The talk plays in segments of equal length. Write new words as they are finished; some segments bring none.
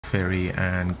ferry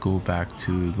and go back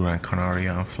to Gran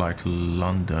Canaria and fly to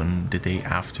London the day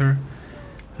after.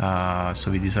 So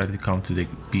we decided to come to the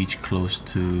beach close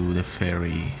to the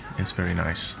ferry. It's very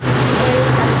nice.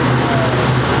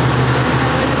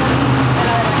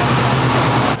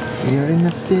 We are in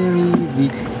a ferry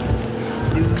with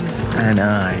Luz and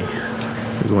I.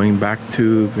 We're going back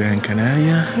to Gran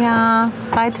Canaria. Yeah,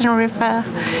 bye Tenerife.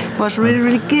 It was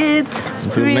really good experience.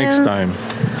 Until next time.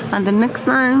 Until next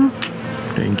time.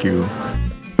 Thank you.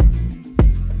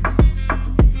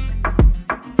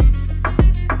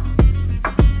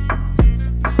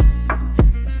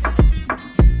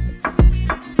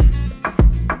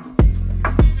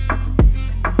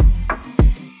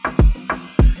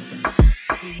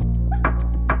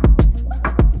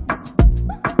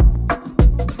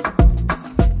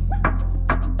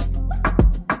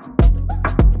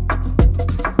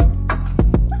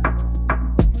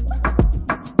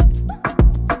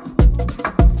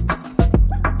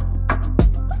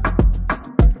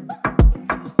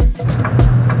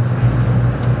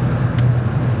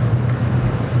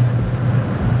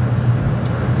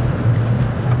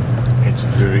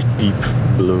 Very deep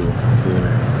blue.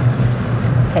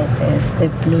 It is the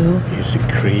blue. It's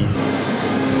crazy.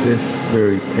 This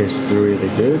very tastes really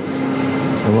good.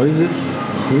 And what is this?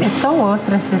 Esto huevos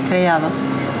tres estrellados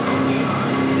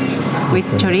with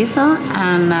chorizo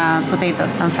and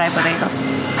potatoes and fried potatoes.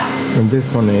 And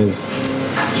this one is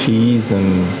cheese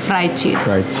and fried cheese.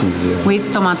 Fried cheese, yeah.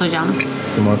 With tomato jam.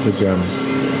 Tomato jam.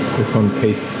 This one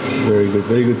tastes very good.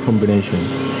 Very good combination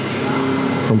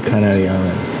from Canary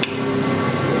Island.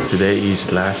 Today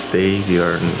is last day. We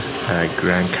are in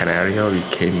Gran Canaria. We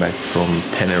came back from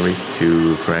Tenerife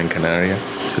to Gran Canaria.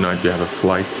 Tonight we have a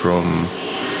flight from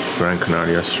Gran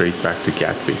Canaria straight back to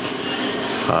Gatwick.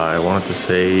 I wanted to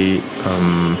say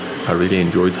I really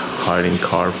enjoyed hiring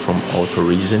car from Auto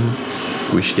Reason,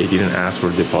 which they didn't ask for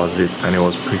deposit and it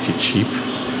was pretty cheap.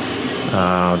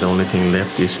 The only thing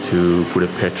left is to put a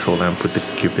petrol and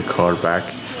give the car back.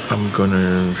 I'm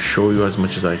gonna show you as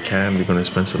much as I can. We're gonna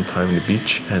spend some time in the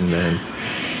beach and then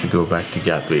we go back to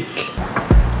Gatwick.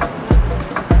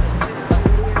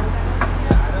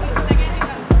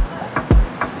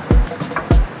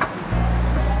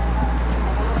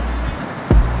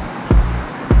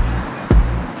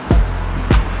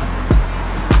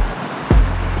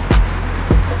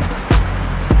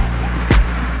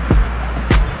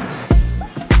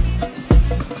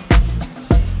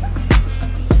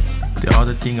 The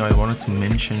other thing I wanted to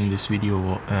mention in this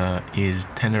video is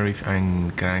Tenerife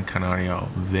and Gran Canaria are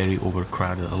very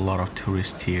overcrowded. A lot of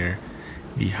tourists here.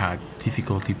 We had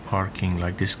difficulty parking,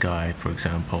 like this guy for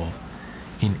example.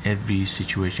 In every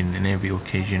situation, in every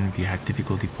occasion, we had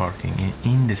difficulty parking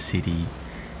in the city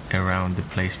around the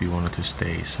place we wanted to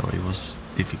stay. So it was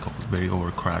difficult, very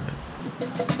overcrowded.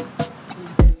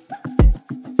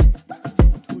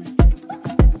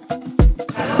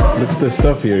 Look at the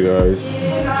stuff here, guys.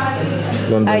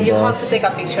 London You bus. have to take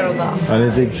a picture of that. I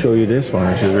didn't show you this one,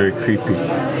 which is very creepy.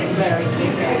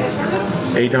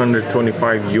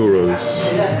 825 euros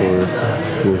for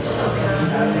this.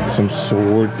 Some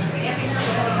sword.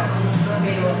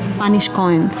 Spanish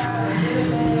coins.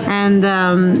 And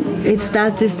it's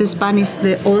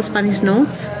the old Spanish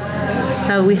notes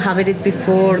that we have it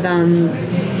before.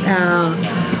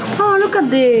 Oh, look at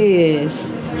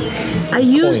this! I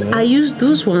used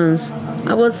those ones.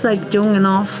 I was like young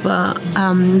enough.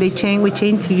 We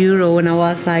changed to euro when I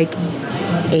was like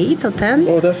 8 or 10.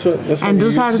 Oh, that's what. And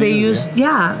those are they use.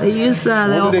 Yeah, they use.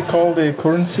 What do they call the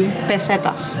currency?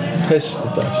 Pesetas.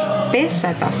 Pesetas.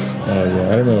 Pesetas. Oh yeah,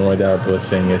 I remember my dad was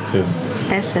saying it too.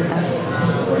 Pesetas.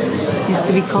 Used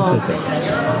to be called. Pesetas.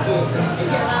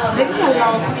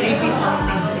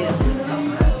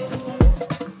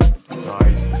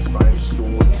 Nice Spanish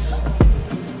swords.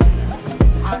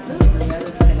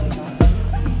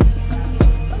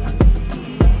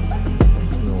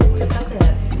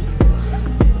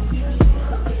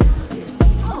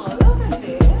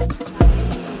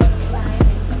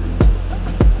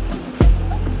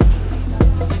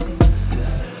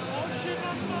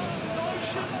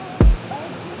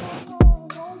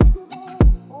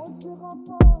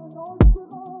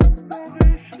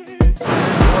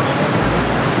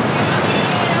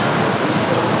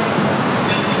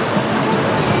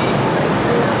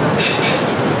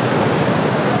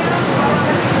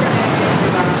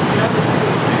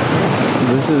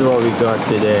 This is what we got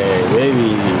today,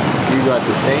 baby. You got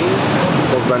the same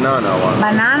or banana one?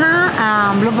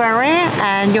 Banana, blueberry,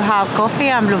 and you have coffee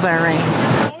and blueberry.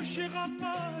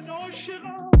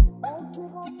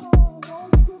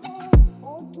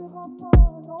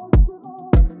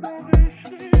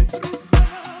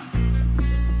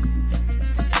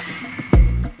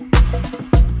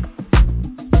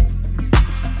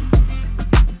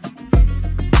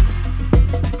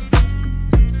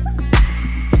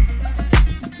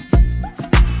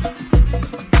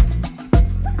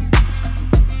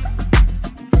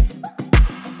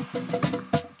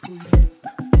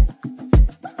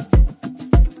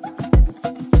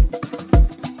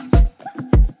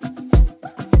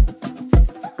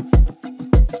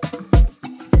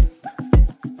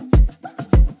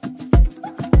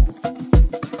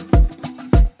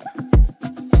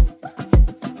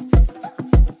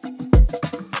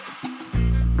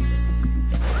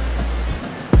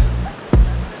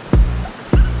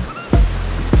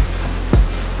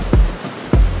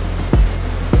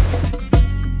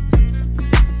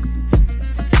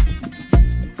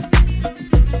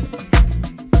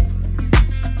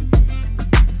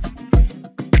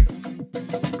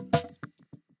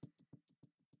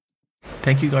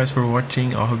 thank you guys for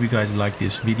watching. I hope you guys like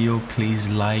this video. Please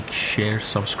like, share,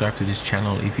 subscribe to this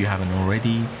channel if you haven't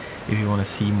already. If you want to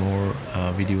see more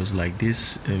videos like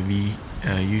this, we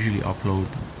usually upload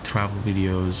travel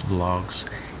videos, vlogs,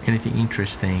 anything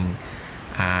interesting.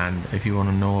 And if you want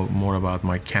to know more about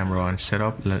my camera and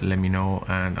setup, let me know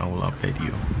and I will update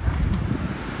you.